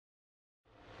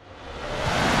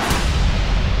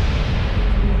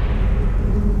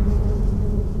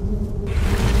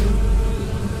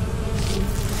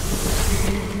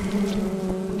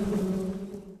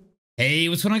Hey,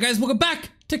 what's going on, guys? Welcome back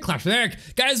to Clash with Eric.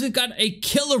 Guys, we've got a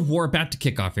killer war about to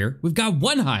kick off here. We've got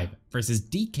OneHive versus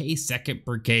DK 2nd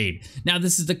Brigade. Now,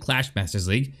 this is the Clash Masters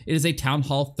League. It is a Town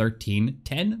Hall 13,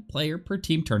 10 player per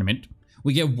team tournament.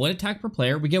 We get 1 attack per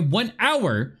player. We get 1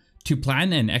 hour to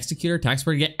plan and execute our attacks.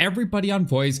 We're gonna get everybody on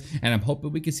voice, and I'm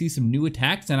hoping we can see some new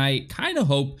attacks, and I kind of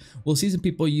hope we'll see some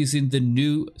people using the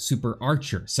new Super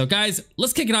Archer. So guys,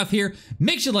 let's kick it off here.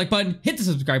 Make sure the like button, hit the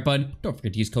subscribe button, don't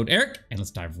forget to use code ERIC, and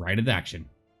let's dive right into action.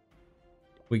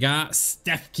 We got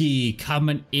Stefki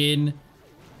coming in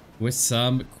with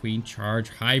some Queen Charge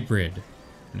Hybrid.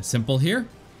 Kind of simple here.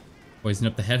 Poison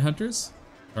up the Headhunters.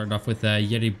 Starting off with a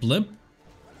Yeti Blimp.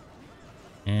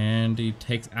 And he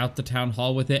takes out the Town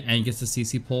Hall with it and gets the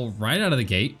CC pull right out of the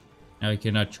gate. Now he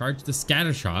can charge the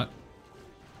Scatter Shot.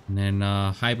 And then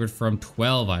Hybrid from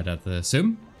 12, I'd have to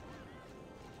assume.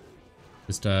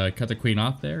 Just cut the Queen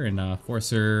off there and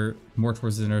force her more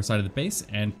towards the inner side of the base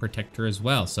and protect her as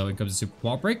well. So in comes a Super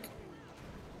Wall Break.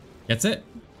 Gets it.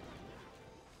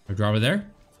 No drama there.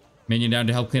 Minion down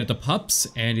to help clean up the pups.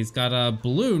 And he's got a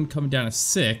Balloon coming down at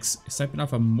 6. Sniping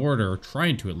off a Mortar, or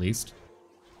trying to at least.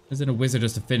 Isn't a Wizard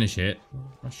just to finish it.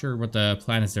 Not sure what the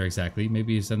plan is there exactly.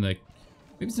 Maybe he's in the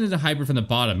Hybrid from the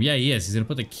bottom. Yeah, he is. He's gonna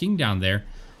put the King down there.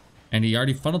 And he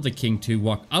already funneled the King to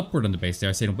walk upward on the base there.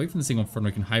 I said away from the single inferno,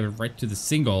 we can hybrid right to the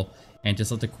single and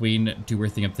just let the Queen do her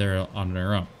thing up there on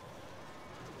her own.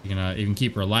 You can even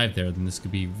keep her alive there, then this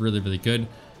could be really, really good.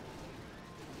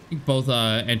 I think both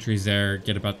entries there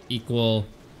get about equal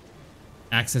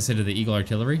access into the Eagle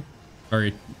Artillery.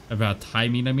 Or about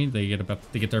timing, I mean. They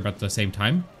get there about the same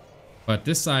time. But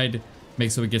this side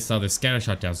makes so it gets the other Scatter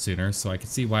Shot down sooner, so I can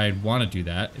see why I'd want to do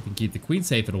that. If you can keep the Queen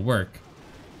safe, it'll work.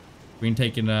 Queen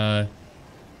taking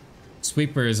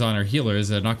sweepers on her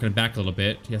healers, knocking it back a little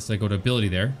bit. He has to go to ability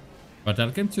there. But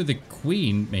that'll get him through the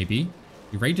Queen, maybe.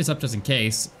 He ranges up just in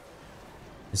case.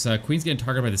 This Queen's getting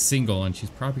targeted by the single, and she's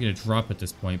probably going to drop at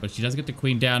this point. But she does get the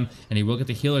Queen down, and he will get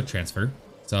the healer transfer.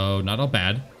 So, not all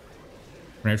bad.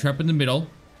 Grenade Trap in the middle.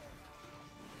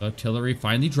 The artillery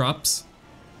finally drops.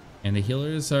 And the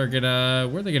healers are gonna...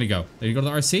 Where are they gonna go? They're gonna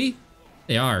go to the RC?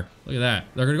 They are. Look at that.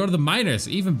 They're gonna go to the minus.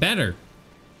 Even better.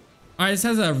 Alright, this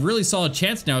has a really solid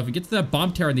chance now. If we get to that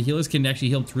bomb tower and the healers can actually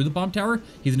heal through the bomb tower,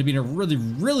 he's gonna be in a really,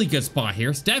 really good spot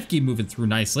here. Stefki moving through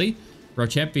nicely. Bro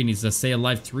Champion needs to stay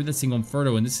alive through the single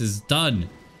Inferno, and this is done.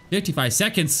 55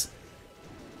 seconds.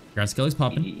 Ground Skelly's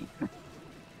popping.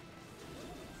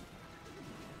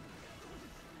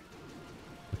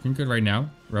 Looking good right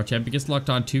now. Raw Champion gets locked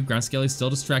on too. Ground Skelly's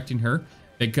still distracting her.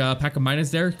 Big pack of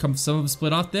miners there. Some of them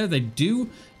split off there. They do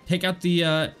take out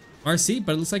the RC,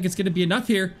 but it looks like it's going to be enough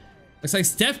here. Looks like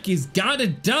Stefki's got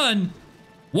it done.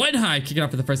 OneHive kicking off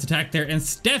for the first attack there, and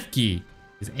Stefki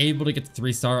is able to get the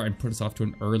 3-star and put us off to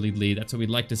an early lead. That's what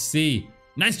we'd like to see.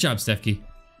 Nice job, Stefki.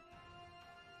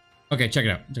 Okay, check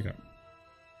it out. Check it out.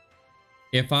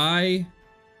 If I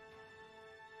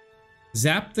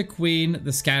zap the Queen,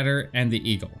 the Scatter, and the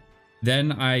Eagle,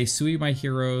 then I sui my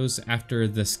heroes after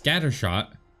the Scatter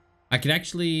Shot, I can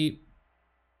actually,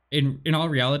 in all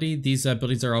reality, these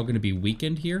abilities are all going to be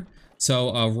weakened here. So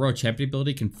a Royal Champion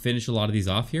ability can finish a lot of these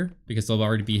off here because they'll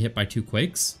already be hit by 2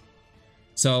 Quakes.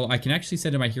 So I can actually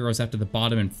send in my heroes after the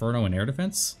bottom Inferno and Air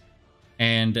Defense.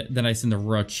 And then I send the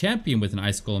Royal Champion with an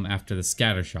Ice Golem after the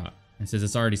Scatter Shot. And since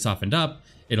it's already softened up,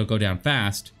 it'll go down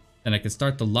fast. Then I can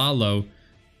start the Lalo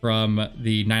from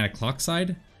the 9 o'clock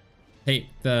side, take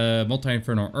the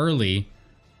Multi-Inferno early,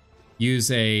 use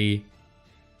a,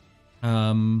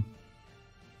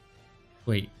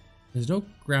 wait, there's no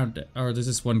ground, or there's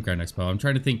just one ground expo. I'm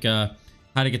trying to think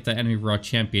how to get the enemy Raw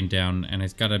Champion down, and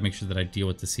I've got to make sure that I deal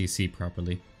with the CC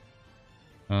properly.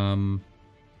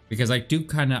 Because I do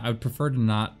kind of, I would prefer to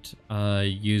not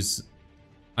use,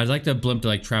 I'd like the blimp to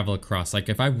like travel across. Like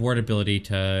if I have ward ability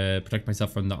to protect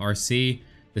myself from the RC,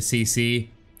 the CC,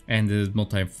 and the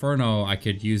Multi-Inferno, I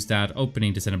could use that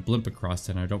opening to send a blimp across,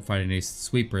 and I don't find any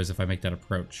sweepers if I make that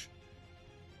approach.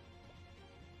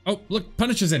 Oh, look,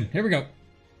 Punisher's in. Here we go.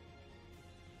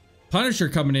 Punisher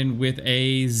coming in with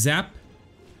a Zap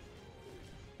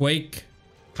Quake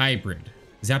Hybrid.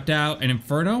 Zapped out an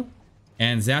Inferno,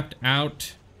 and zapped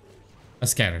out a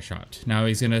Scatter Shot. Now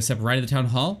he's going to step right at the Town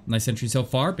Hall. Nice entry so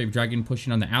far. Baby Dragon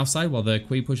pushing on the outside while the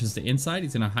Queen pushes the inside.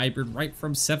 He's going to hybrid right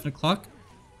from 7 o'clock.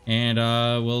 And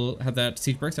we'll have that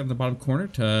Siege Breaks down in the bottom corner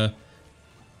to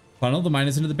funnel the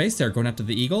miners into the base there. Going after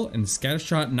the Eagle and Scatter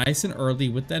Shot nice and early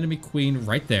with the enemy Queen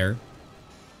right there.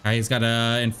 He's got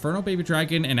a Inferno Baby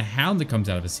Dragon and a Hound that comes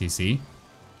out of his CC.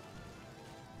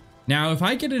 Now, if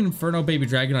I get an Inferno Baby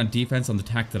Dragon on defense on the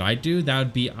attack that I do, that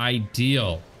would be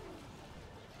ideal.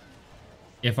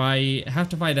 If I have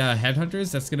to fight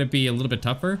headhunters, that's going to be a little bit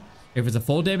tougher. If it's a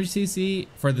full damage CC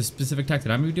for the specific tech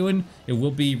that I'm going to be doing, it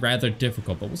will be rather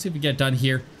difficult. But we'll see if we get it done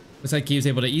here. Looks like he was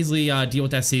able to easily deal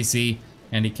with that CC.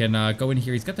 And he can go in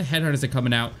here. He's got the headhunters that are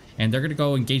coming out. And they're going to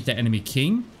go engage the enemy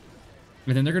king.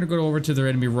 And then they're going to go over to their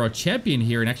enemy royal champion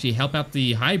here and actually help out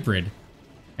the hybrid.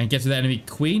 And get to the enemy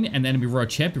queen and the enemy royal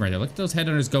champion right there. Look at those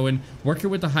headhunters going. Working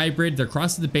with the hybrid. They're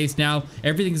crossing the base now.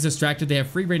 Everything is distracted. They have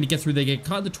free reign to get through. They get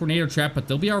caught in the tornado trap. But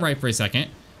they'll be alright for a second.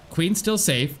 Queen's still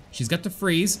safe. She's got the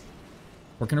freeze.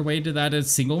 Working her way into that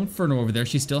single inferno over there.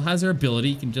 She still has her ability.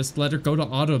 You can just let her go to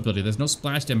auto ability. There's no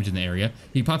splash damage in the area.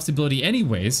 He pops the ability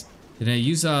anyways. And I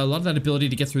use a lot of that ability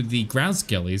to get through the ground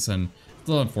skellies. And it's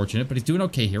a little unfortunate, but he's doing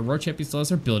okay here. Royal Champion still has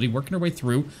her ability. Working her way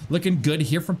through. Looking good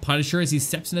here from Punisher as he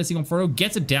steps into single inferno.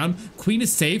 Gets it down. Queen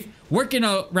is safe. Working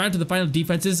around to the final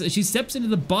defenses. She steps into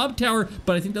the bomb tower,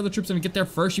 but I think the other troops are going to get there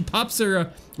first. She pops her,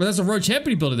 well, that's a Royal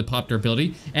Champion ability that popped her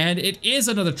ability. And it is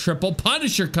another triple.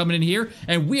 Punisher coming in here.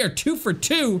 And we are 2 for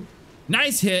 2.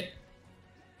 Nice hit.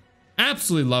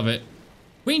 Absolutely love it.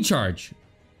 Queen charge.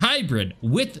 Hybrid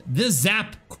with the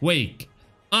Zap Quake.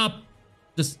 Up.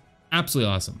 Just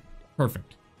absolutely awesome.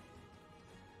 Perfect.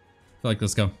 I feel like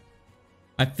let's go.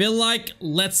 I feel like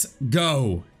let's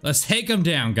go. Let's take them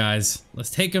down, guys. Let's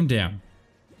take them down.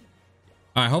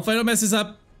 All right, hopefully I don't mess this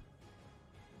up.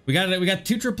 We got it. We got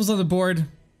 2 triples on the board.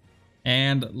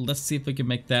 And let's see if we can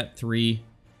make that 3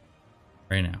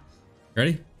 right now.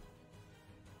 Ready?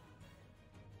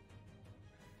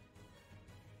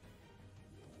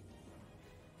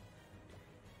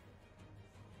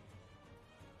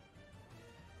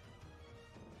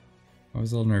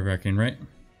 Always a little nerve-wracking, right? Here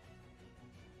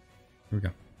we go.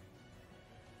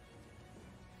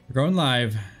 We're going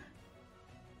live.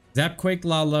 Zapquake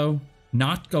Lalo,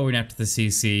 not going after the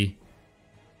CC.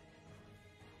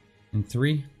 In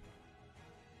 3,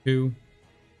 2,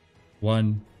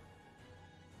 1.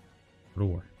 Go to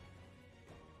war.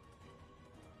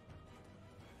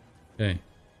 Okay.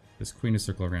 This queen is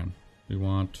circle around. We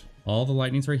want all the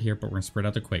lightnings right here, but we're going to spread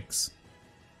out the quakes.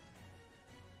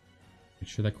 Make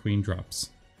sure that queen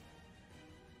drops.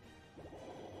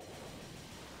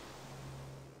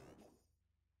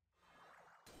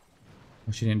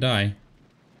 Oh, she didn't die.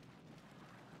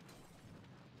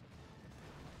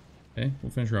 Okay,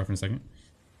 we'll finish her off in a second.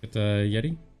 Get the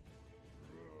Yeti.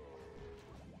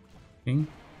 King.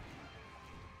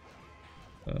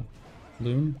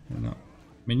 Loon. No.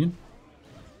 Minion.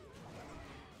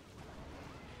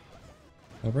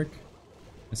 Fabric.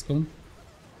 Escalon.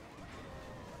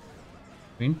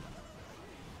 Queen.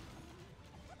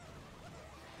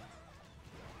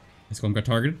 Nice golem got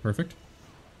targeted. Perfect.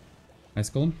 Nice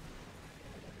golem.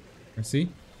 RC.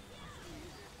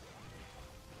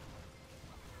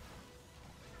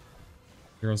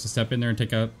 Heroes to step in there and take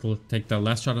the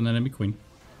last shot on the enemy queen.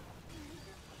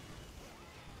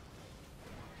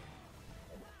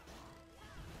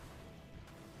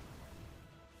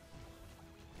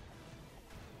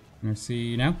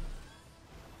 RC now.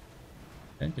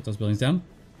 Okay, get those buildings down.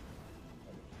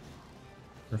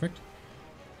 Perfect.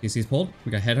 DC's pulled.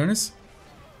 We got headhunters.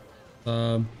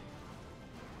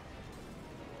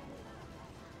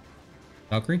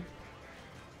 Valkyrie.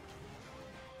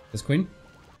 This queen.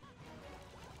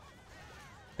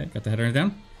 Okay, got the headhunter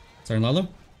down. Starting Lalo.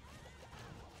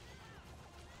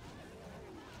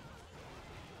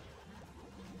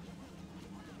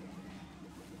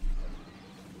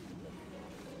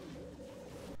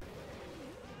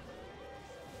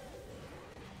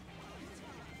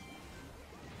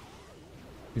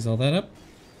 He's all that up.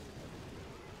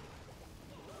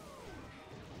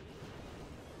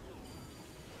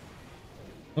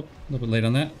 Oh, a little bit late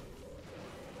on that.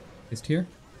 Placed here.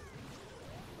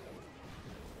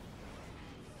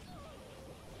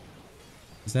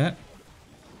 Is that?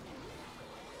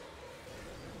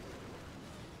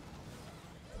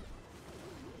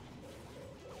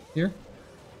 Here.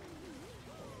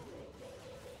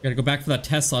 Gotta go back for that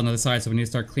Tesla on the other side, so we need to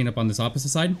start cleaning up on this opposite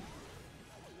side.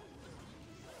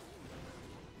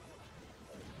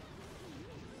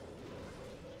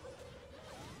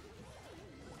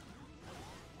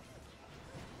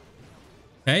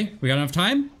 Okay, we got enough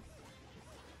time.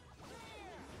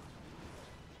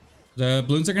 The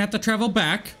balloons are gonna have to travel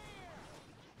back.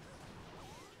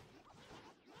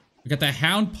 We got the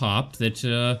hound popped that,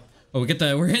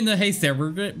 we're in the haste there. We're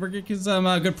getting some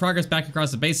good progress back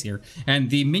across the base here. And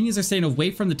the minions are staying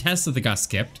away from the Tesla that got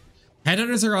skipped.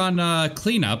 Headhunters are on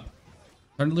cleanup.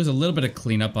 Starting to lose a little bit of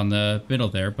cleanup on the middle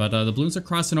there, but the balloons are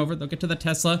crossing over. They'll get to the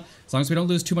Tesla. As long as we don't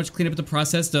lose too much cleanup in the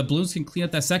process, the balloons can clean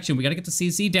up that section. We got to get the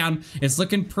CC down. It's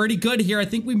looking pretty good here. I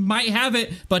think we might have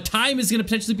it, but time is going to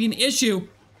potentially be an issue.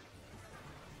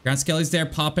 Ground Skelly's there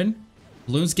popping.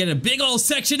 Balloons getting a big old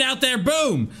section out there.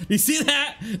 Boom! You see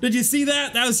that? Did you see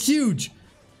that? That was huge.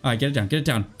 All right, get it down. Get it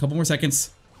down. Couple more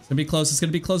seconds. It's gonna be close. It's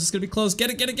gonna be close. It's gonna be close.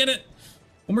 Get it. Get it. Get it.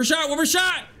 One more shot. One more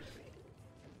shot.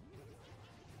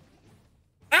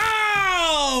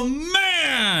 Oh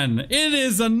man! It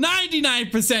is a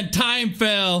 99% time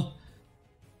fail.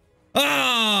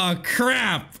 Oh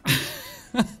crap!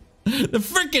 The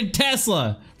freaking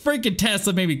Tesla. Freaking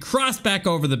Tesla made me cross back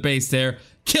over the base there.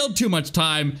 Killed too much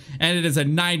time, and it is a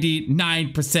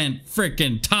 99%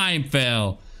 freaking time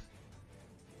fail.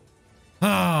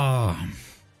 Ah.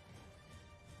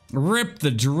 Rip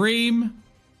the dream.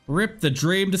 Rip the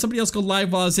dream. Did somebody else go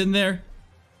live while I was in there?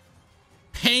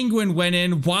 Penguin went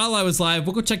in while I was live.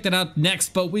 We'll go check that out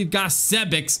next, but we've got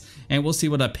Sebix, and we'll see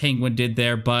what a Penguin did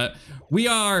there. But we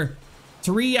are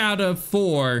 3 out of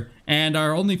 4, and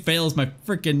our only fail is my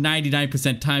freaking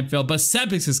 99% time fail. But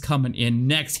Sebix is coming in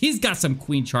next. He's got some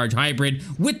Queen Charge Hybrid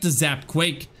with the Zapped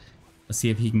Quake. Let's see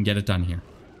if he can get it done here.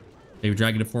 Baby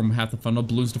Dragon to form half the funnel,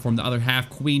 Balloons to form the other half,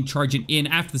 Queen charging in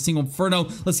after the single Inferno.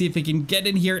 Let's see if he can get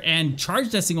in here and charge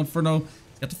that single Inferno.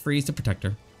 He's got the freeze to protect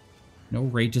her. No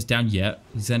rages down yet.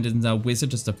 He's sending the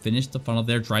Wizard just to finish the funnel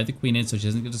there, drive the Queen in so she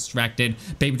doesn't get distracted.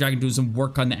 Baby Dragon doing some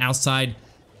work on the outside.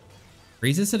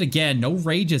 Freezes it again. No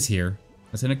rages here.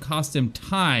 That's gonna cost him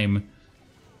time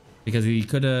because he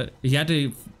had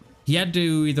to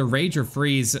either rage or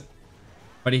freeze,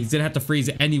 but he did have to freeze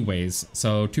anyways.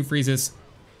 So 2 freezes,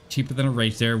 cheaper than a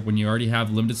rage there when you already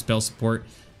have limited spell support.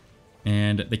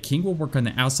 And the King will work on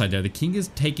the outside there. The King is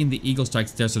taking the Eagle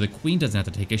Strikes there, so the Queen doesn't have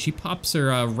to take it. She pops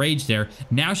her rage there.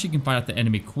 Now she can fight out the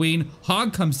enemy Queen.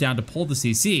 Hog comes down to pull the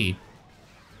CC.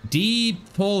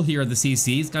 Deep pull here of the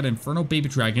CC. He's got Inferno Baby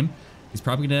Dragon. He's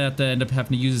probably gonna have to end up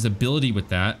having to use his ability with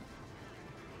that.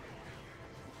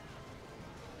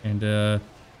 And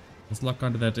let's lock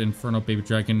onto that Inferno Baby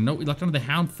Dragon. No, we locked onto the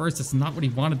Hound first. That's not what he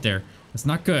wanted there. That's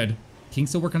not good. King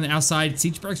still working on the outside.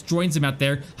 Siege Barracks joins him out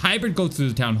there. Hybrid goes through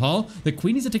the Town Hall. The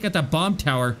Queen needs to take out that Bomb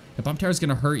Tower. The Bomb Tower is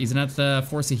gonna hurt. He's gonna have to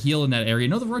force a heal in that area.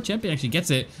 No, the Royal Champion actually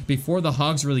gets it before the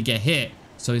Hogs really get hit.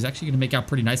 So he's actually going to make out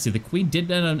pretty nicely. The Queen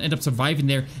did end up surviving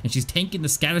there, and she's tanking the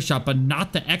scatter shot, but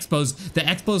not the Expos. The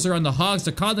Expos are on the Hogs.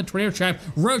 They're caught in the Tornado Trap.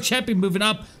 Royal Champion moving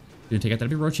up. Gonna take out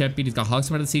that Royal Champion. He's got Hogs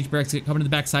coming out of the Siege Barracks, coming to the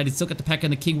backside. He's still got the P.E.K.K.A.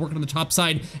 and the King working on the top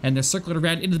side, and they're circling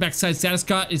around into the backside. Status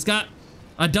Scott has got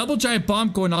a double giant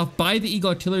bomb going off by the Eagle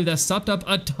Artillery that stopped up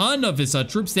a ton of his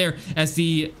troops there as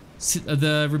the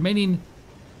remaining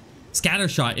Scatter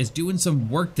Shot is doing some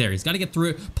work there. He's got to get through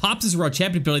it. Pops his Royal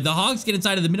Champion ability. The Hogs get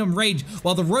inside of the minimum range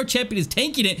while the Royal Champion is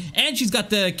tanking it, and she's got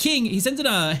the King. He sends in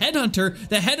a Headhunter.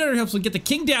 The Headhunter helps him get the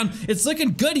King down. It's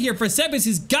looking good here for Sebis.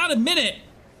 He's got a minute.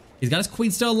 He's got his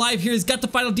Queen still alive here. He's got the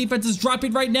final defenses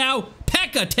dropping right now.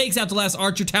 P.E.K.K.A. takes out the last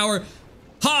Archer Tower.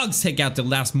 Hogs take out the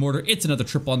last mortar. It's another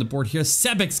triple on the board here.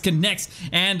 Sebix connects,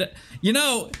 and you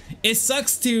know, it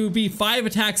sucks to be 5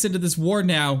 attacks into this war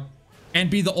now and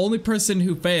be the only person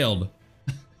who failed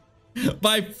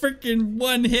by freaking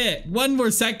 1 hit. 1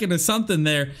 more second or something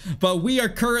there. But we are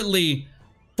currently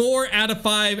 4 out of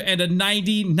 5 and a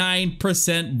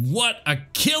 99%. What a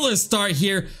killer start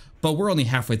here. But we're only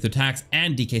halfway through attacks,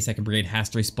 and DK 2nd Brigade has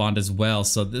to respond as well.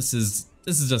 So this is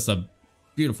just a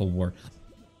beautiful war.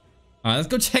 Let's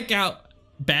go check out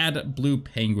Bad Blue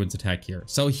Penguin's attack here.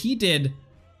 So he did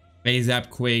a Zap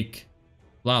Quake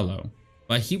Lalo,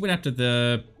 but he went after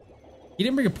the... He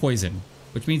didn't bring a poison,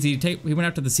 which means he went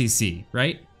after the CC,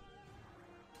 right?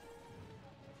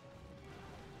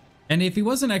 And if he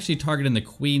wasn't actually targeting the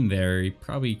Queen there, he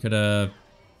probably could have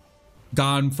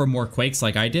gone for more Quakes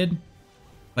like I did.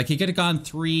 Like he could have gone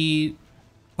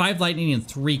 5 lightning and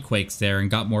 3 Quakes there and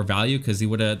got more value, because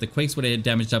the Quakes would have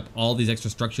damaged up all these extra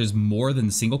structures more than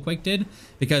the single Quake did,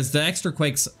 because the extra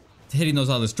Quakes hitting those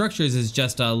other structures is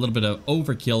just a little bit of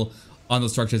overkill on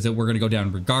those structures that we're going to go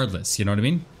down regardless, you know what I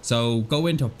mean? So go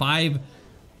into 5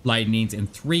 lightnings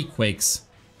and 3 Quakes,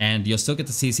 and you'll still get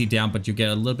the CC down, but you get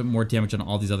a little bit more damage on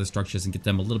all these other structures and get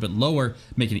them a little bit lower,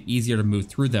 making it easier to move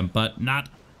through them, but not...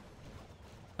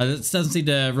 This doesn't seem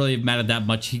to really matter that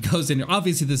much. He goes in.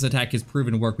 Obviously, this attack is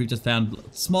proven to work. We've just found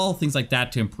small things like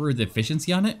that to improve the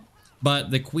efficiency on it. But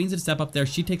the Queen's gonna step up there.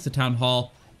 She takes the Town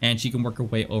Hall, and she can work her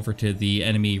way over to the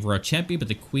enemy Royal Champion. But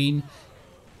the Queen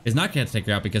is not going to take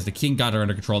her out because the King got her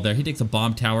under control there. He takes a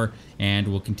Bomb Tower, and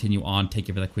will continue on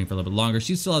taking for the Queen for a little bit longer.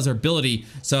 She still has her ability,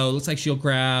 so it looks like she'll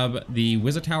grab the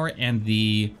Wizard Tower and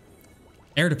the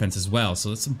Air Defense as well. So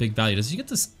that's some big value. Does she get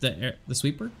the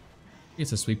Sweeper? She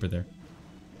gets a Sweeper there.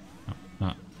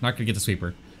 Not gonna get the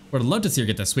Sweeper. Would love to see her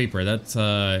get that Sweeper. That's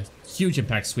a huge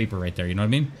impact Sweeper right there, you know what I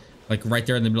mean? Like right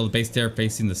there in the middle of the base there,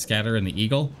 facing the Scatter and the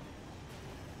Eagle.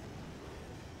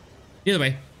 Either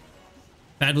way,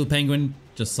 Bad Blue Penguin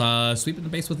just sweeping the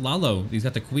base with Lalo. He's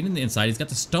got the Queen on the inside. He's got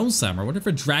the Stone Slammer. I wonder if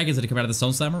a Dragon's going to come out of the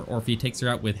Stone Slammer or if he takes her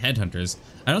out with Headhunters.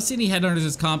 I don't see any Headhunters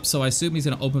as comp, so I assume he's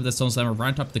going to open up the Stone Slammer right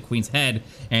on top of the Queen's head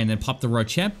and then pop the Royal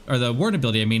Champ, or the Warden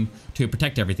ability, I mean, to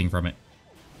protect everything from it.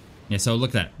 Yeah, so look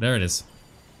at that. There it is.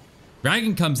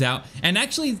 Dragon comes out, and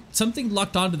actually something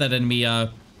locked onto that enemy,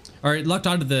 or it locked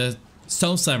onto the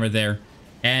Stone Slammer there,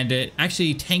 and it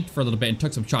actually tanked for a little bit and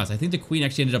took some shots. I think the Queen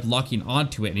actually ended up locking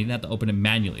onto it, and he didn't have to open it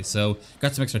manually, so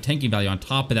got some extra tanking value on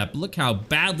top of that. But look how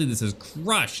badly this is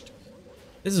crushed.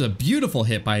 This is a beautiful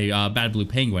hit by Bad Blue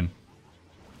Penguin.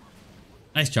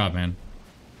 Nice job, man.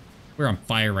 We're on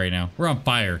fire right now. We're on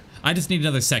fire. I just need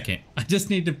another second. I just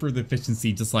need to improve the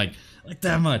efficiency just like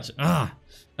that much.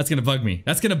 That's gonna bug me.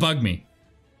 That's gonna bug me.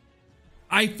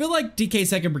 I feel like DK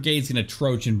 2nd Brigade is gonna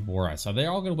Trojan bore us. Are they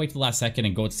all gonna wait till the last second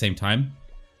and go at the same time?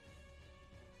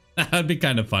 That'd be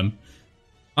kind of fun.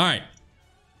 All right.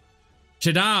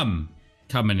 Shaddam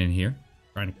coming in here.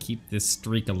 Trying to keep this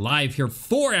streak alive here.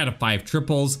 4 out of 5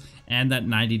 triples. And that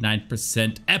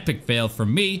 99% epic fail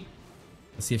from me.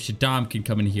 Let's see if Shaddam can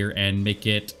come in here and make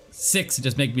it 6 and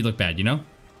just make me look bad, you know?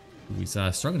 Ooh, he's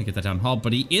struggling to get that down hall,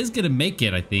 but he is gonna make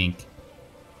it, I think.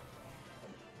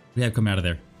 We have come out of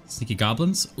there. Sneaky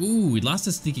Goblins. Ooh, we lost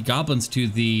the Sneaky Goblins to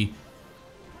the...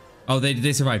 Oh,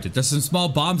 they survived it. There's some small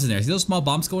bombs in there. See those small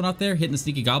bombs going out there, hitting the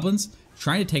Sneaky Goblins?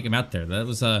 Trying to take him out there. That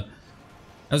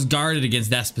was guarded against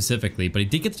that specifically, but he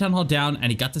did get the Town Hall down,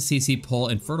 and he got the CC pull.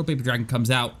 Infernal Baby Dragon comes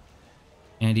out,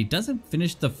 and he doesn't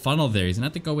finish the funnel there. He's gonna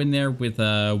have to go in there with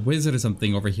a wizard or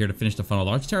something over here to finish the funnel.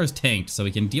 The Arch Tower is tanked, so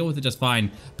he can deal with it just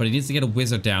fine, but he needs to get a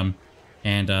wizard down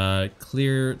and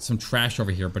clear some trash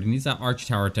over here, but he needs that Arch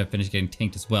Tower to finish getting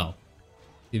tanked as well.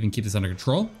 See if he can keep this under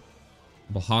control.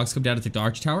 Couple Hogs come down to take the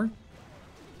Arch Tower.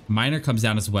 Miner comes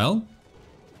down as well.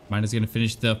 Miner's gonna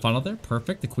finish the funnel there.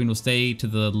 Perfect. The Queen will stay to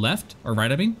the left, or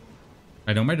right, I mean.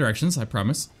 I know my directions, I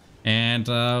promise. And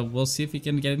we'll see if he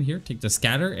can get in here, take the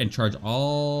Scatter, and charge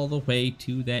all the way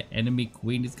to that enemy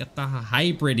Queen. He's got the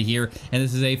hybrid here, and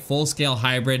this is a full-scale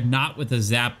hybrid, not with the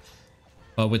Zap,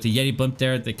 but with the Yeti Blimp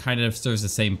there, that kind of serves the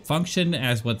same function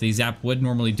as what the Zap would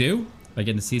normally do by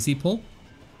getting the CC pull.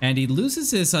 And he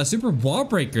loses his super wall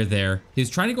breaker there.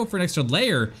 He's trying to go for an extra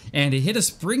layer, and he hit a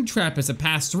spring trap as it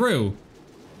passed through.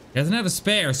 He doesn't have a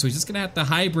spare, so he's just gonna have to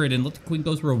hybrid and let the Queen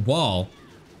go through a wall.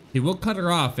 He will cut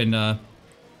her off and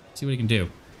see what he can do.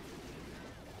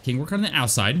 King work on the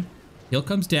outside. Heal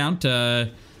comes down to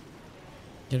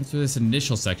get him through this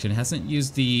initial section. Hasn't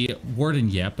used the Warden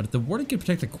yet, but if the Warden can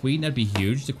protect the Queen, that'd be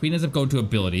huge. The Queen ends up going to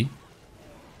ability.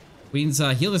 Queen's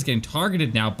heal is getting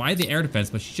targeted now by the air defense,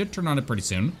 but she should turn on it pretty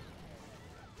soon.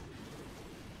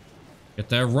 Got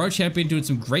the Royal Champion doing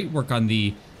some great work on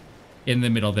the in the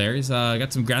middle there. He's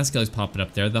got some ground skellies popping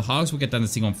up there. The Hogs will get down the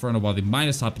single inferno while the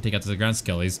minus top and take out the ground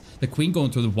skellies. The Queen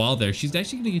going through the wall there. She's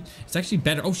actually gonna, it's actually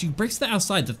better. Oh, she breaks the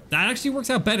outside. That actually works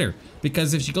out better,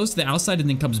 because if she goes to the outside and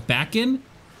then comes back in,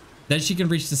 then she can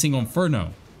reach the single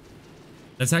inferno.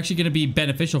 That's actually going to be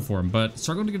beneficial for him, but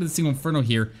struggling to get to the single inferno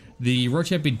here. The Royal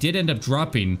Champion did end up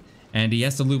dropping, and he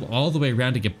has to loop all the way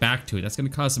around to get back to it. That's going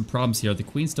to cause some problems here. The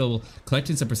Queen's still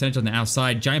collecting some percentage on the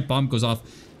outside. Giant bomb goes off,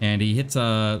 and he hits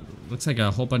looks like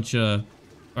a whole bunch of,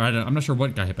 I'm not sure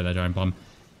what got hit by that giant bomb.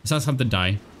 I saw something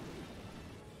die.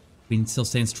 Queen still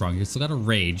staying strong. He's still got a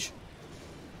rage.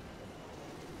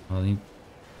 Well, he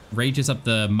rages up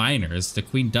the miners. The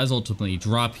Queen does ultimately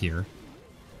drop here.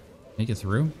 Make it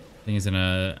through. I think he's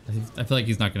gonna, I feel like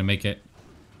he's not gonna make it.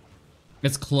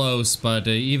 It's close, but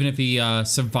even if he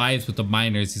survives with the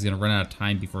miners, he's gonna run out of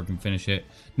time before he can finish it.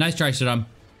 Nice try, Shaddam.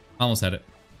 Almost had it.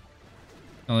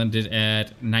 I'll end it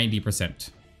at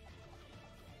 90%.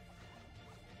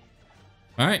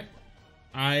 All right.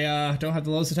 I don't have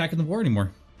the lowest attack in the war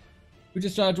anymore. We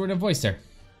just joined a voice there.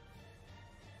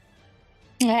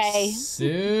 Hey.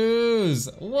 Suze,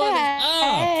 what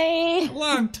is up?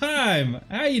 Long time.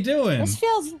 How you doing?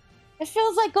 It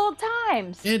feels like old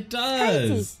times. It does.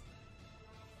 Crazy.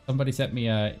 Somebody sent me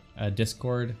a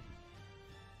Discord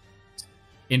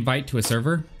invite to a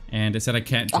server, and it said I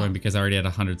can't join because I already had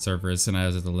 100 servers and I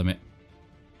was at the limit.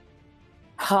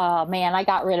 Oh man, I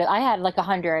had like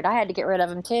 100. I had to get rid of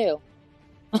them too.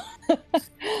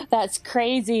 That's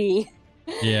crazy.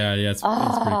 Yeah, it's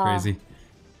pretty crazy.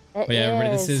 But yeah,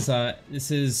 everybody,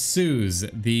 this is Suze,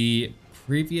 the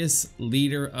previous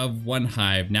leader of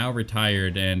OneHive, now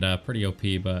retired and pretty OP.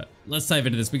 But let's dive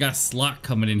into this. We got Slot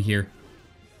coming in here,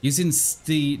 using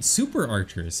the super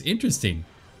archers. Interesting.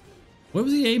 What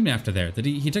was he aiming after there? Did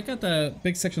he took out the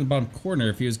big section in the bottom corner.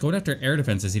 If he was going after air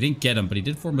defenses, he didn't get him, but he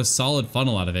did form a solid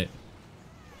funnel out of it,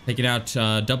 taking out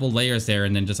double layers there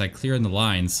and then just like clearing the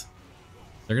lines.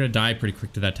 They're gonna die pretty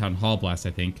quick to that Town Hall blast,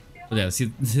 I think. But yeah,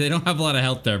 see, they don't have a lot of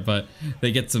health there, but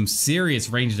they get some serious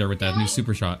range there with that new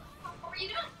super shot.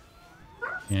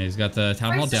 Yeah, he's got the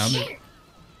Town Hall down.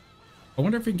 I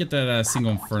wonder if he can get that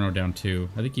single Inferno down too.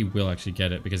 I think he will actually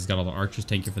get it because he's got all the archers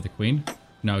tanking for the queen.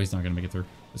 No, he's not gonna make it through.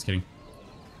 Just kidding.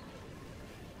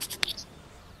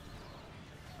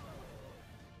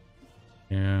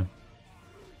 Yeah.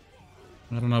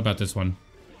 I don't know about this one.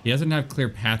 He doesn't have clear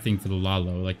pathing for the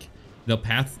Lalo. Like, they'll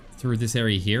path through this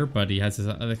area here, but he has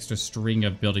an extra string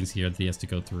of buildings here that he has to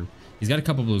go through. He's got a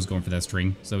couple blues going for that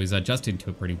string, so he's adjusting to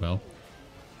it pretty well.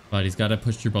 But he's got to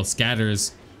push through both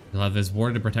scatters. He'll have this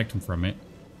ward to protect him from it.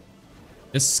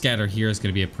 This scatter here is going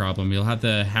to be a problem. He'll have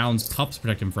the hounds pups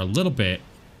protect him for a little bit.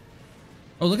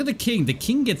 Oh, look at the king. The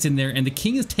king gets in there, and the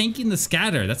king is tanking the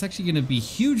scatter. That's actually going to be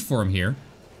huge for him here.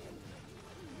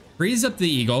 Frees up the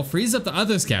eagle, frees up the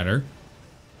other scatter.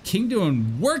 King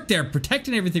doing work there,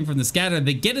 protecting everything from the scatter.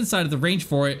 They get inside of the range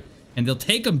for it, and they'll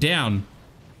take him down.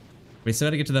 We still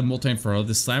got to get to that multi-inferno.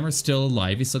 The slammer's still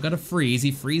alive. He's still got to freeze. He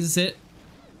freezes it.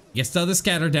 Gets the other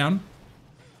scatter down.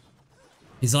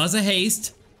 He still has a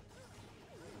haste.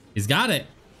 He's got it.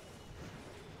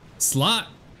 Slot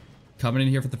coming in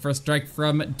here for the first strike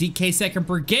from DK second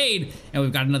Brigade. And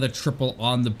we've got another triple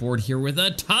on the board here with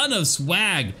a ton of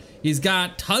swag. He's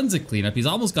got tons of cleanup. He's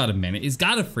almost got a minute. He's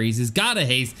got a freeze. He's got a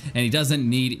haste. And he doesn't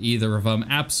need either of them.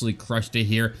 Absolutely crushed it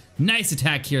here. Nice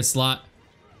attack here, Slot.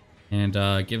 And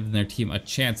giving their team a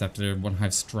chance after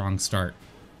OneHive's strong start.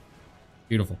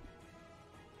 Beautiful.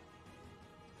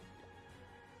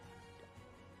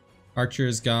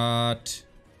 Archer's got...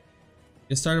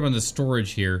 Just started on the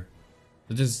storage here.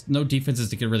 There's no defenses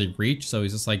to get really reach, so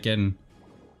he's just like getting...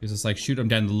 He's just like shoot them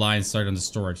down the line, start on the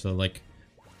storage. So like,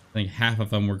 I think half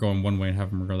of them were going one way and half of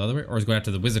them were going the other way. Or he's going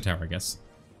after the wizard tower, I guess.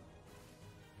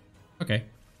 Okay.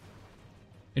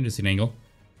 Interesting angle.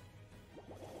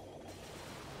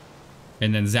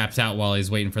 And then zaps out while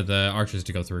he's waiting for the archers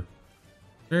to go through.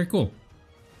 Very cool.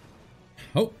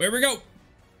 Oh, there we go.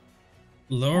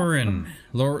 Lauren.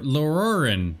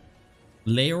 Lauren.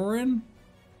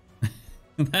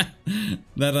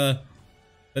 that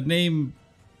name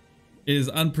is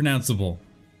unpronounceable.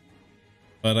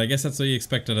 But I guess that's what you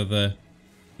expect out of the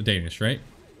Danish, right?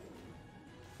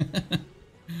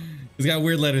 It's got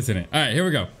weird letters in it. Alright, here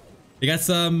we go. We got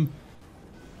some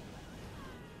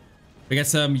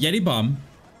Yeti Bomb.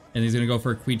 And he's gonna go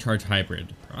for a Queen Charge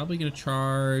Hybrid. Probably gonna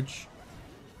charge...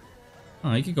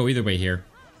 Oh, he could go either way here.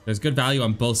 There's good value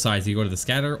on both sides. You go to the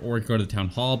scatter or you go to the town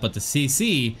hall, but the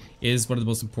CC is one of the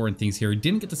most important things here. He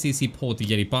didn't get the CC pull with the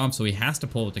Yeti Bomb, so he has to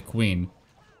pull with the Queen.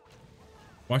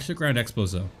 Watch the ground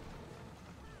expos though.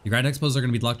 The ground expos are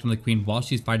going to be locked on the Queen while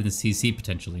she's fighting the CC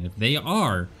potentially. And if they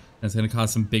are, that's going to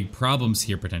cause some big problems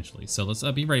here potentially. So let's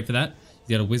be ready for that.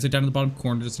 He's got a wizard down in the bottom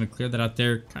corner, just going to clear that out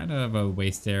there. Kind of a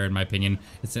waste there in my opinion.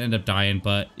 It's going to end up dying,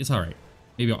 but it's alright.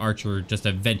 Maybe an archer just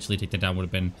eventually take that down would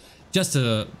have been just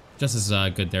as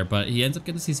good there, but he ends up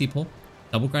getting the CC pull.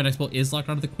 Double Ground Expo is locked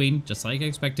onto the Queen, just like I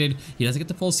expected. He doesn't get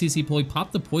the full CC pull. He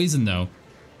popped the poison, though.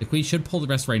 The Queen should pull the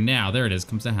rest right now. There it is.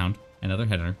 Comes the Hound. Another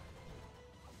header.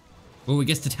 Oh, he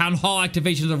gets the Town Hall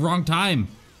activation at the wrong time.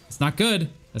 That's not good.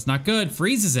 That's not good.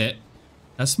 Freezes it.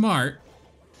 That's smart.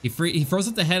 He throws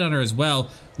up the headhunter as well,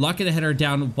 locking the header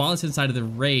down while it's inside of the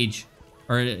rage,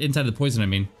 or inside of the poison, I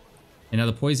mean. And now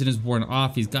the poison is worn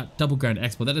off. He's got double ground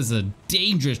expo. That is a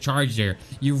dangerous charge there.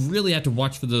 You really have to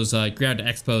watch for those ground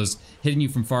expos hitting you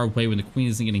from far away when the Queen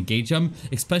isn't going to engage them,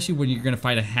 especially when you're going to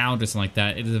fight a Hound or something like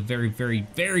that. It is a very, very,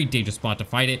 very dangerous spot to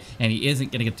fight it, and he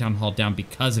isn't going to get the Town Hall down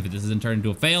because of it. This isn't turning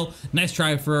into a fail. Nice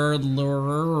try for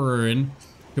Lauren.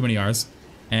 Too many R's.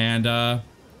 And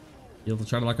he'll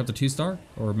try to lock up the 2-star,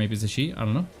 or maybe it's a she. I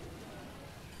don't know.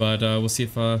 But we'll see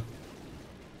if...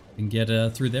 can get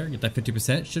through there, get that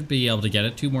 50%. Should be able to get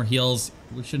it. 2 more heals.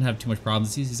 We shouldn't have too much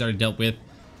problems. He's already dealt with.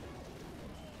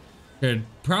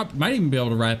 Might even be able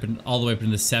to wrap it all the way up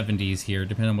into the 70s here,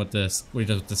 depending on what he does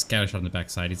with the scatter shot on the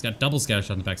backside. He's got double scatter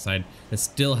shot on the backside that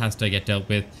still has to get dealt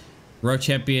with. Row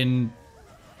Champion,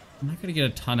 I'm not going to get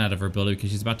a ton out of her ability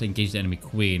because she's about to engage the enemy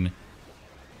Queen.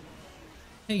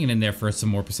 Hanging in there for some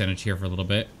more percentage here for a little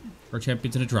bit. Row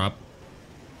Champion's in a drop.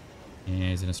 Yeah,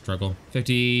 he's in a struggle.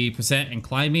 50% and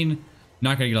climbing.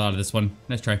 Not gonna get a lot of this one.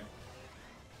 Nice try.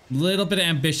 Little bit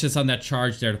ambitious on that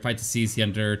charge there to fight the CC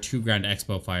under 2 ground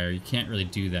expo fire. You can't really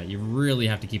do that. You really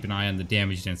have to keep an eye on the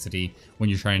damage density when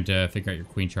you're trying to figure out your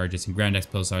Queen charges. And ground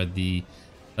expos are the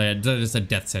just a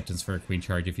death sentence for a Queen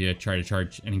charge if you try to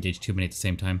charge and engage too many at the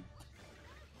same time.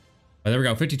 Oh, there we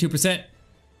go. 52%.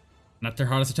 Not their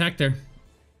hottest attack there.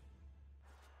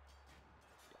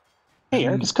 Hey,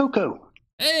 Eric, it's Coco.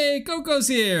 Hey, Coco's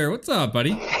here. What's up,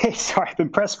 buddy? Hey, sorry, I've been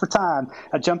pressed for time.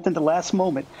 I jumped in the last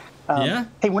moment. Yeah?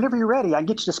 Hey, whenever you're ready, I can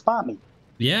get you to spot me.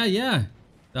 Yeah.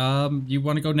 You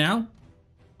want to go now?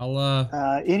 I'll,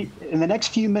 In the next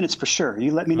few minutes for sure.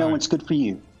 You let me know when it's good for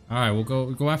you. All right,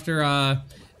 we'll go after,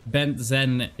 Ben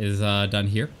Zen is, done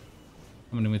here.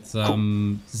 I'm going with,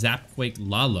 Zapquake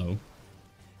Lalo.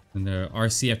 And the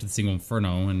RC after the single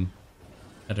Inferno, and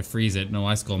had to freeze it. No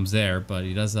Ice Golem's there, but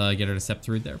he does, get her to step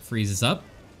through there. Freezes up.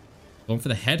 Going for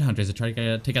the Headhunters to try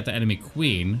to take out the enemy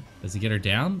Queen. Does he get her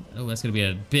down? Oh, that's going to be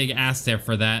a big ass there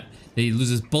for that. He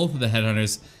loses both of the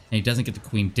Headhunters, and he doesn't get the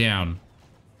Queen down.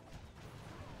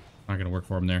 Not going to work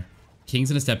for him there. King's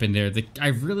going to step in there. I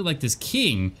really like this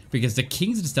King, because the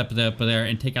King's going to step up there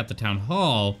and take out the Town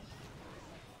Hall.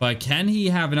 But can he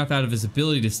have enough out of his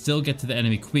ability to still get to the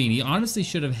enemy Queen? He honestly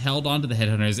should have held on to the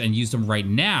Headhunters and used them right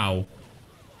now.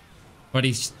 But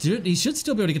he should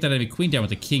still be able to get that enemy Queen down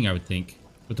with the King, I would think.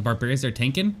 With the Barbarians there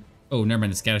tanking? Oh, never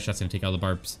mind. The Scatter Shot's going to take out the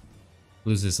Barbs.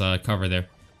 Loses cover there. If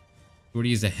we would have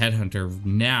used a Headhunter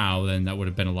now, then that would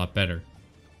have been a lot better.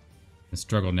 I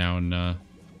struggle now, and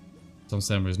some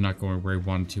Summer is not going where he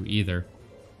wanted to either.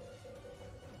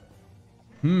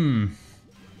 What do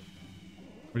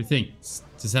you think? Does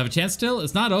it have a chance still?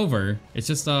 It's not over. It's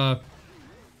just, it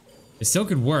still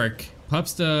could work.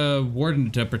 Pups the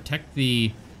Warden to protect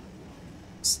the...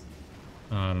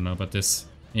 I don't know about this.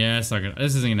 Yeah, it's not gonna.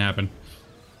 This isn't gonna happen.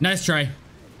 Nice try.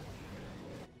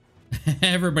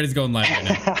 Everybody's going live right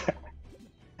now.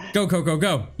 Go, Coco,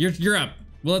 go. You're up.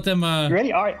 We'll let them. You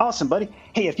ready? All right, awesome, buddy.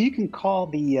 Hey, if you can call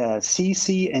the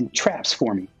CC and traps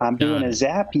for me. I'm doing a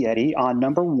Zap Yeti on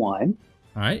number 1.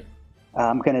 All right.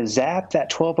 I'm gonna zap that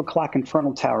 12 o'clock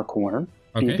Infernal Tower corner.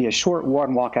 Okay. It'll be a short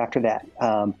Warden walk after that.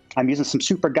 I'm using some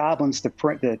Super Goblins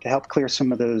to help clear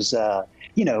some of those.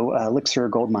 Elixir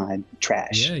Goldmine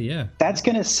trash. Yeah. That's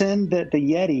going to send the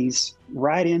Yetis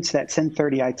right into that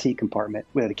 1030 IT compartment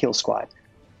with the kill squad.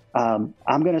 I'm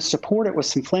going to support it with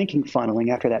some flanking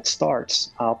funneling after that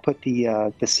starts. I'll put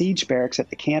the siege barracks at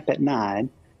the camp at 9,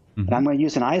 and I'm going to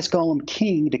use an Ice Golem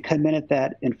King to come in at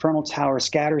that Infernal Tower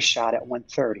scatter shot at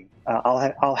 130.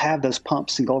 I'll have those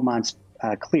pumps and gold mines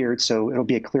cleared, so it'll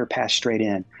be a clear pass straight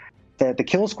in. The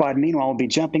kill squad, meanwhile, will be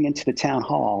jumping into the town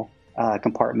hall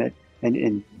compartment.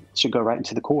 And should go right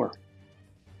into the core.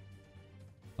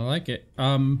 I like it.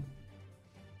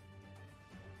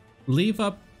 Leave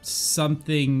up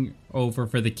something over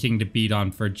for the King to beat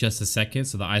on for just a second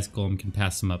so the Ice Golem can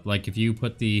pass him up. Like if you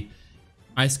put the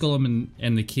Ice Golem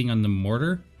and the King on the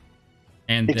mortar,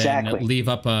 and then leave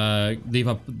up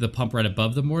the pump right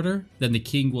above the mortar, then the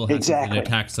King will have an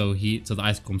attack. So the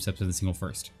Ice Golem steps in the single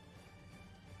first.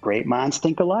 Great minds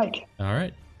think alike. All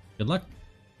right. Good luck.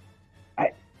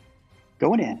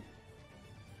 Going in.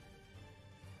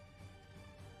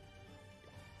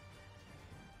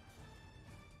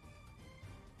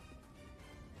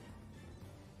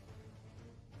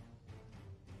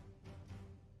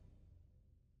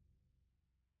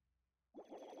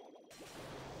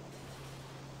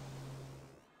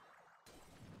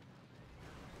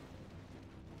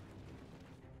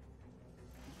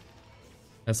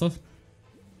 Tesla?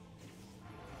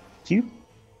 It's you?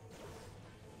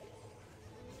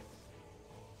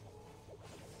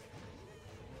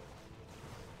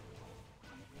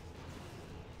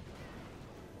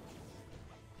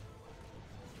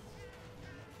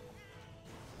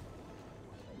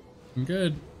 I'm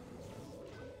good.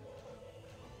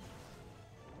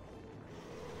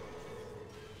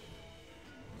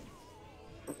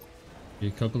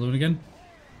 You Coco Loon again?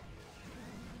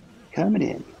 Coming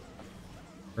in.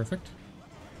 Perfect.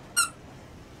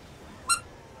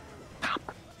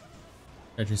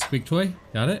 Got your squeak toy?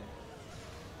 Got it?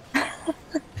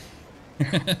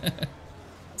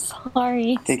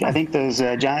 Sorry. I think those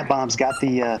giant bombs got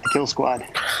the kill squad.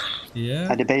 Yeah.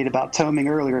 I debated about toming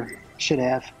earlier. Should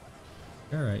have.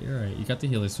 You're right. You got the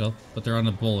healer still, but they're on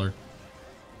a bowler.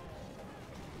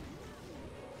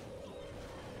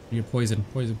 You get poison.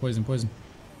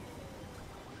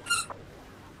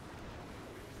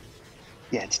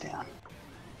 Yeah, it's down.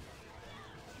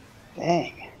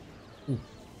 Dang. Ooh.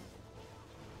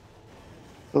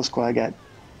 Kill squad got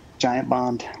giant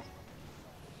bombed.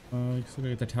 You still gotta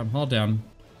get the town hall down.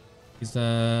 He's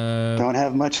Don't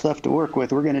have much left to work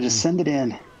with. We're gonna just send it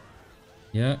in.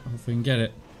 Yeah, hopefully we can get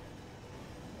it.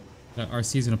 That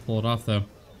RC's gonna pull it off though.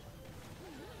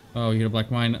 Oh, you hit a black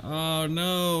mine. Oh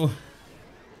no.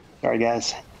 Sorry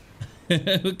guys.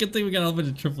 Good thing we got a whole bunch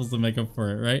of triples to make up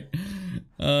for it, right?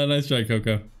 Nice try,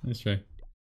 Coco. Nice try.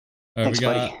 All right, Thanks,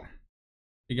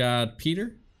 we got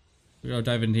Peter. We'll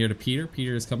dive in here to Peter.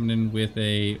 Peter is coming in with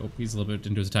a... Oh, he's a little bit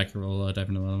into his attack roll. Dive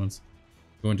into the other ones.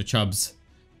 Going to Chubbs.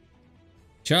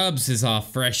 Chubbs is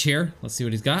off fresh here. Let's see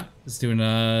what he's got. He's doing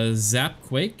a Zap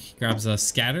Quake. Grabs a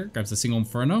Scatter. Grabs a single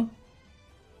Inferno.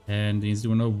 And he's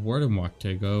doing a Warden Walk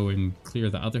to go and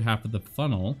clear the other half of the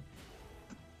funnel.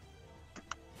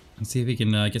 And see if he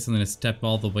can get something to step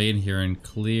all the way in here and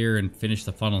clear and finish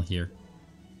the funnel here.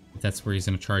 That's where he's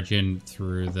going to charge in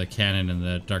through the cannon and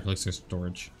the Dark Elixir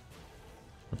storage.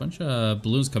 A bunch of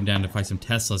balloons come down to fight some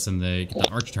Teslas and they get the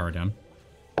Arch Tower down.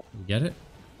 You get it?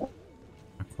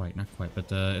 Not quite,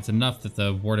 but it's enough that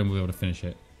the Warden will be able to finish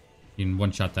it. You can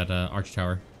one-shot that Arch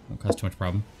Tower. Won't cause too much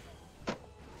problem.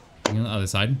 On the other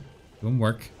side, doing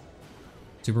work.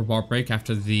 Super Wall Break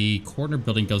after the corner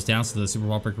building goes down, so the Super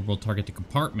Wall Breaker will target the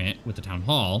compartment with the Town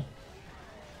Hall.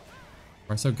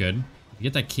 Far so good. You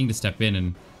get that King to step in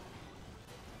and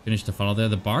finish the funnel there.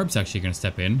 The Barb's actually going to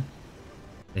step in.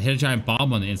 They hit a giant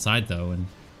bomb on the inside though,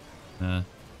 and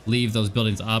leave those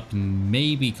buildings up and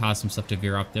maybe cause some stuff to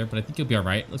veer up there, but I think you'll be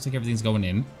alright. Looks like everything's going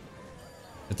in.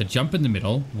 With the jump in the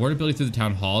middle, Ward ability through the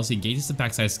Town Hall, so he engages the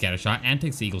backside scatter shot and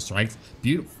takes the Eagle Strikes.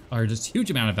 Beautiful, or just huge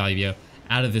amount of value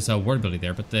out of this Ward ability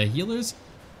there, but the healers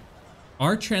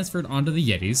are transferred onto the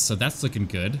Yetis, so that's looking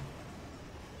good.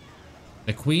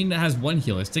 The Queen has one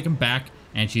healer, stick him back,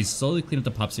 and she's slowly cleaning up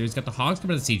the pups here. He's got the Hogs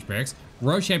coming to the Siege Barracks.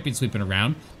 Royal Champion sweeping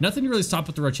around. Nothing to really stop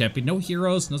with the Royal Champion. No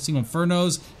heroes, no single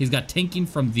Infernos. He's got tanking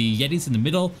from the Yetis in the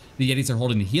middle. The Yetis are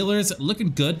holding the healers.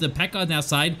 Looking good. The P.E.K.K.A on the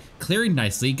outside, clearing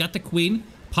nicely. Got the Queen.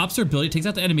 Pops her ability, takes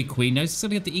out the enemy Queen. Now he's just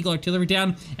gonna get the Eagle Artillery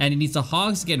down, and he needs the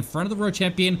Hogs to get in front of the Royal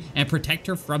Champion and protect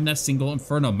her from that single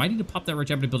Inferno. Might need to pop that Royal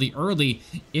Champion ability early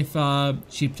if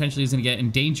she potentially is gonna get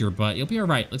in danger, but he'll be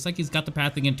alright. Looks like he's got the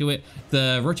pathing into it.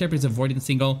 The Royal Champion's avoiding the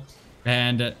single,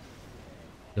 and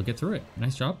he'll get through it.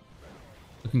 Nice job.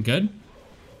 Looking good.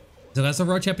 So that's a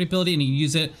Royal Champion ability, and you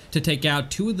use it to take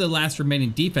out two of the last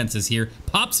remaining defenses here.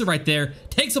 Pops it right there,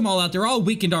 takes them all out. They're all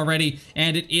weakened already,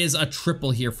 and it is a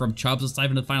triple here from Chubbs. Let's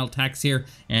dive into the final attacks here,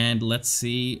 and let's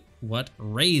see what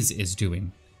Raze is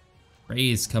doing.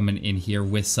 Raze coming in here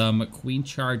with some Queen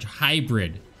Charge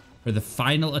Hybrid for the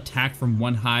final attack from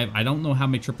OneHive. I don't know how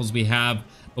many triples we have,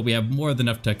 but we have more than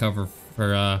enough to cover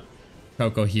for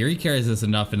Coco here. He carries us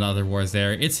enough in other wars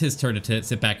there. It's his turn to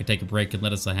sit back and take a break and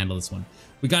let us handle this one.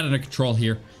 We got it under control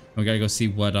here. We gotta go see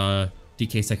what DK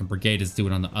 2nd Brigade is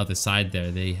doing on the other side there.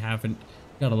 They haven't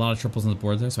got a lot of triples on the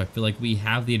board there, so I feel like we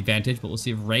have the advantage, but we'll see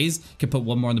if Raze can put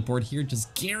one more on the board here.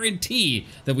 Just guarantee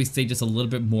that we stay just a little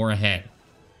bit more ahead.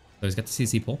 So he's got the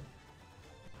CC pull.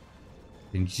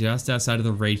 And just outside of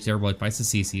the rage there while he fights the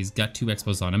CC. He's got 2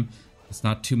 expos on him. It's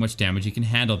not too much damage. He can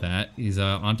handle that. He's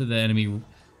onto the enemy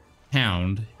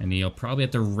Hound, and he'll probably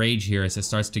have to rage here as it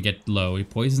starts to get low. He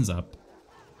poisons up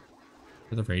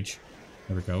for the rage.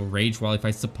 There we go. Rage while he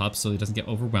fights the pups so he doesn't get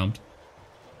overwhelmed.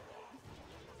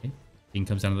 Okay. King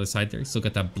comes down to the side there. He's still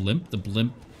got that blimp. The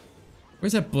blimp.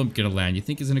 Where's that blimp gonna land? You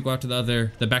think he's gonna go out to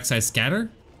the backside scatter?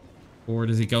 Or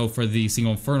does he go for the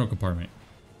single Inferno compartment?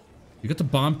 You got the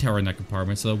bomb tower in that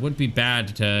compartment, so it wouldn't be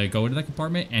bad to go into that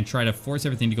compartment and try to force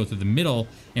everything to go through the middle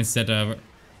instead of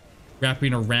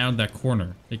wrapping around that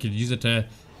corner. They could use it to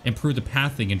improve the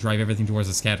pathing and drive everything towards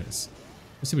the scatters.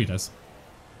 Let's see what he does.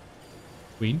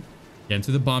 Queen, get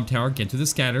into the bomb tower, get into the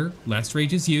scatter. Last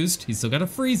rage is used. He's still got a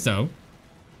freeze though.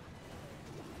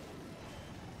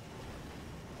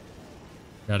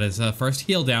 Got his first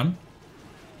heal down.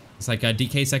 It's like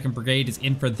DK 2nd Brigade is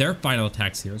in for their final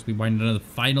attacks here as we wind into the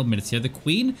final minutes here. The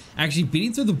Queen actually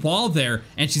beating through the wall there,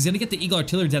 and she's going to get the Eagle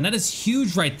Artillery down. That is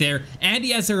huge right there. And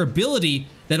he has their ability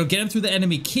that'll get him through the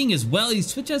enemy King as well. He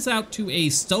switches out to a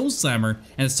Stone Slammer,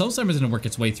 and the Stone Slammer is going to work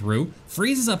its way through.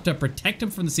 Freezes up to protect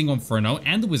him from the single Inferno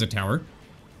and the Wizard Tower.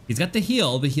 He's got the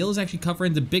heal. The heal is actually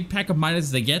covering the big pack of miners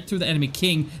as they get through the enemy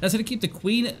King. That's going to keep the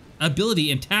Queen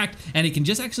ability intact, and he can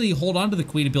just actually hold on to the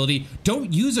Queen ability.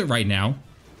 Don't use it right now.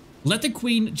 Let the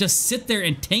Queen just sit there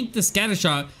and tank the scatter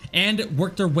shot and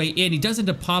work their way in. He does end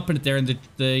up popping it there, and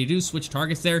they do switch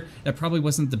targets there. That probably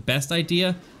wasn't the best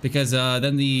idea because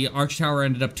then the Arch Tower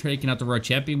ended up taking out the Royal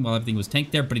Champion while everything was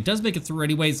tanked there, but he does make it through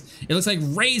anyways. It looks like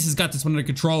Raze has got this one under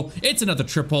control. It's another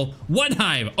triple.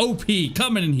 OneHive OP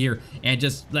coming in here and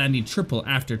just landing triple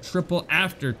after triple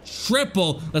after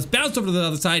triple. Let's bounce over to the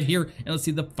other side here and let's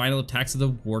see the final attacks of the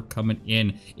war coming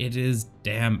in. It is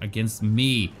damn against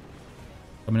me.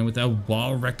 Coming in with a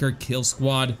wall wrecker kill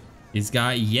squad. He's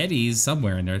got Yetis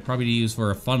somewhere in there, probably to use for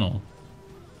a funnel.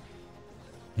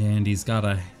 And he's got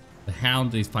the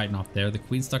Hound that he's fighting off there. The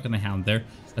Queen's stuck in the Hound there.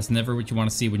 That's never what you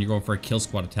want to see when you're going for a kill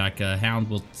squad attack. A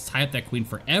Hound will tie up that Queen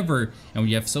forever, and when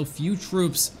you have so few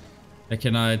troops, that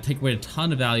can take away a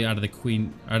ton of value out of the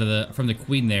Queen, from the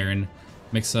Queen there. And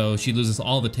Makes so she loses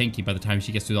all the tanky by the time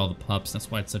she gets through all the pups. That's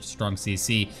why it's such a strong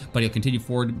CC. But he'll continue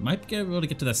forward. Might be able to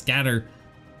get to that scatter.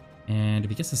 And if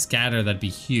he gets the scatter, that'd be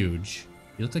huge.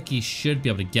 He looks like he should be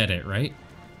able to get it, right?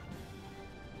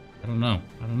 I don't know.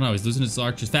 I don't know. He's losing his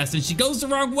archers fast, and she goes the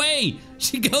wrong way.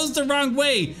 She goes the wrong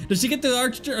way. Does she get the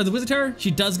archer or the wizard tower? She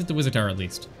does get the wizard tower at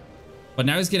least. But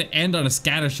now he's going to end on a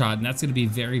scatter shot, and that's going to be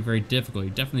very, very difficult.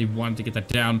 He definitely wanted to get that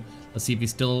down. Let's see if he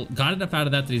still got enough out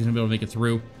of that he's going to be able to make it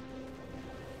through.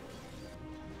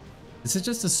 This is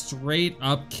just a straight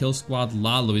up kill squad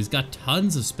Lalo. He's got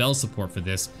tons of spell support for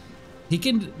this. He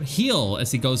can heal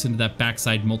as he goes into that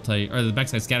backside the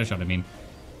backside scatter shot, I mean.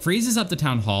 Freezes up the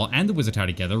town hall and the wizard tower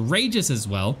together. Rages as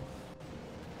well.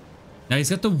 Now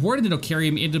he's got the warden that'll carry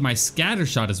him into my scatter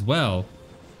shot as well.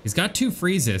 He's got 2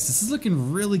 freezes. This is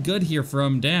looking really good here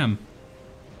from Dam.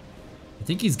 I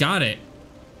think he's got it.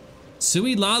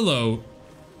 Sui Lalo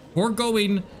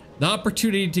foregoing the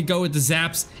opportunity to go with the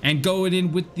zaps and going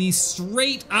in with the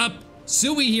straight up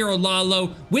Sui hero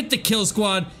Lalo with the kill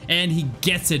squad, and he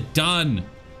gets it done.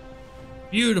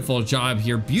 Beautiful job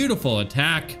here. Beautiful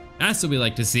attack. That's what we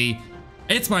like to see.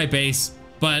 It's my base,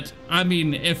 but I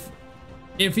mean, if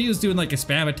he was doing like a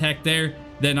spam attack there,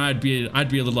 then I'd be a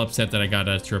little upset that I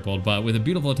got tripled. But with a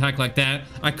beautiful attack like that,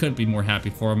 I couldn't be more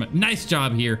happy for him. Nice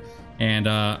job here, and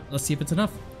let's see if it's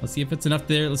enough. Let's see if it's enough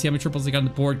there. Let's see how many triples they got on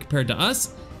the board compared to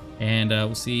us, and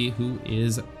we'll see who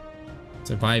is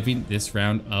surviving this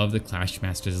round of the Clash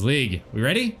Masters League. We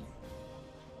ready?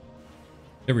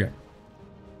 Here we go.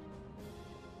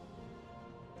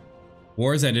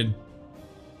 War has ended.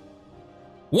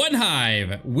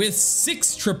 OneHive with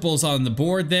 6 triples on the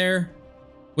board there,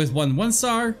 with 1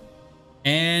 star,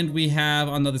 and we have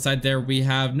on the other side there we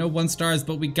have no 1 stars,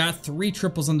 but we got 3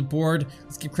 triples on the board.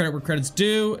 Let's give credit where credit's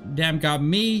due. Dam got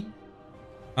me.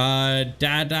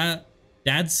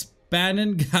 Dad's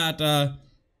Bannon got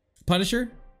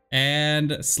Punisher,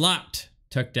 and Slot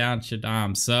took down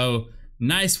Shaddam. So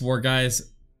nice war,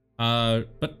 guys.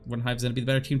 But OneHive's gonna be the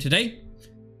better team today.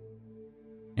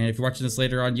 And if you're watching this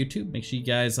later on YouTube, make sure you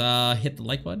guys hit the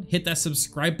like button, hit that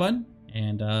subscribe button,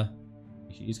 and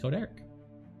make sure you use code Eric.